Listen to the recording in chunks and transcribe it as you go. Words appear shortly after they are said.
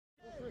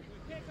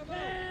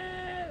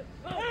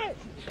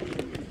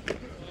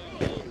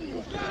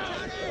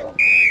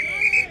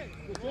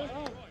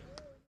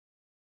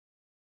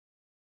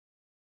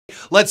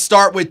Let's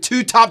start with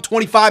two top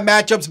 25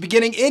 matchups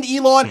beginning in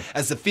Elon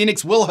as the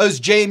Phoenix will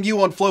host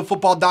JMU on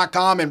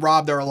flowfootball.com. And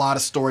Rob, there are a lot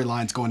of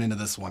storylines going into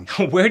this one.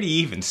 Where do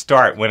you even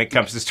start when it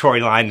comes to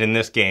storylines in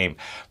this game?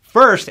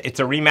 First, it's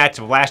a rematch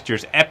of last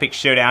year's epic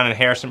showdown in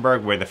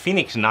Harrisonburg where the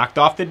Phoenix knocked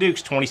off the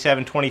Dukes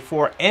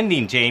 27-24,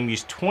 ending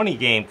JMU's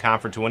 20-game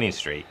conference winning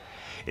streak.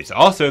 It's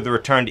also the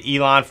return to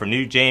Elon for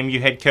new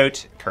JMU head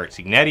coach Kurt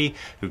Cignetti,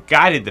 who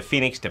guided the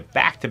Phoenix to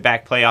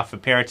back-to-back playoff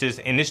appearances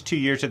in his 2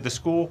 years at the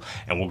school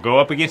and will go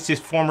up against his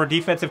former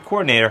defensive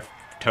coordinator,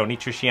 Tony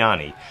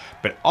Trisciani.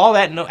 But all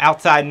that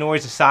outside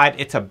noise aside,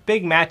 it's a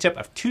big matchup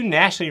of two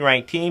nationally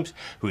ranked teams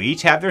who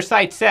each have their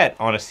sights set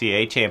on a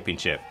CAA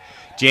championship.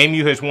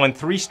 JMU has won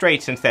 3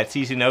 straight since that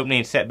season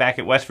opening setback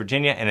at West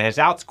Virginia and has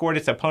outscored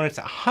its opponents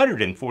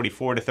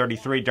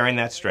 144-33 during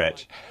that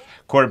stretch.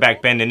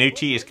 Quarterback Ben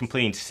DiNucci is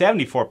completing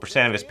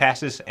 74% of his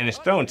passes and has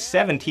thrown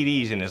 7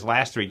 TDs in his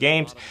last 3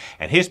 games,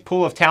 and his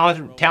pool of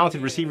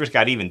talented receivers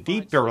got even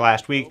deeper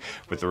last week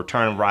with the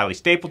return of Riley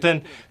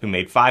Stapleton, who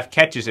made 5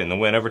 catches in the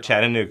win over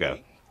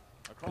Chattanooga.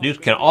 Dukes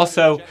can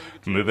also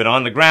move it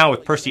on the ground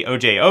with Percy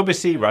O.J.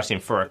 Obasi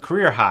rushing for a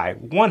career-high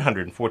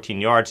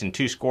 114 yards and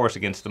 2 scores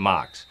against the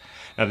Mocs.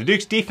 Now, the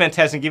Dukes defense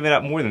hasn't given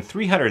up more than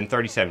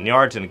 337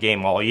 yards in a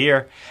game all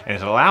year and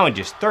is allowing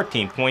just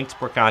 13 points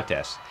per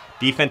contest.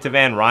 Defensive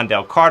end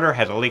Rondell Carter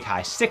has a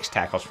league-high 6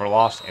 tackles for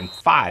loss and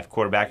 5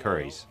 quarterback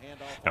hurries.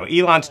 Now,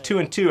 Elon's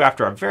 2-2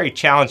 after a very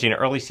challenging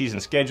early season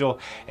schedule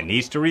and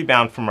needs to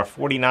rebound from a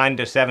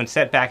 49-7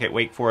 setback at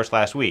Wake Forest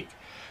last week.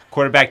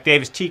 Quarterback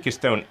Davis Cheek has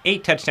thrown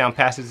 8 touchdown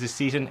passes this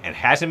season and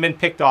hasn't been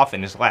picked off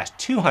in his last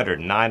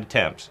 209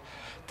 attempts.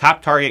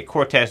 Top target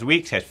Cortez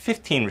Weeks has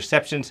 15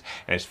 receptions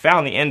and has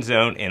found the end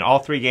zone in all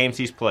 3 games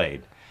he's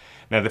played.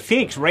 Now, the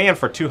Phoenix ran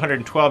for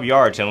 212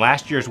 yards in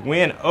last year's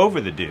win over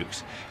the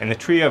Dukes, and the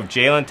trio of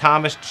Jalen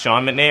Thomas,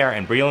 Sean McNair,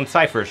 and Breland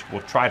Cyphers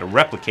will try to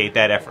replicate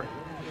that effort.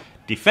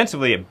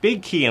 Defensively, a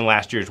big key in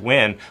last year's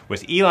win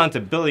was Elon's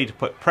ability to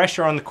put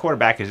pressure on the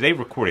quarterback as they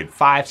recorded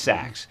 5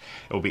 sacks.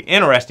 It will be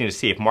interesting to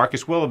see if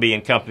Marcus Willoughby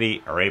and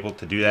company are able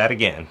to do that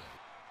again.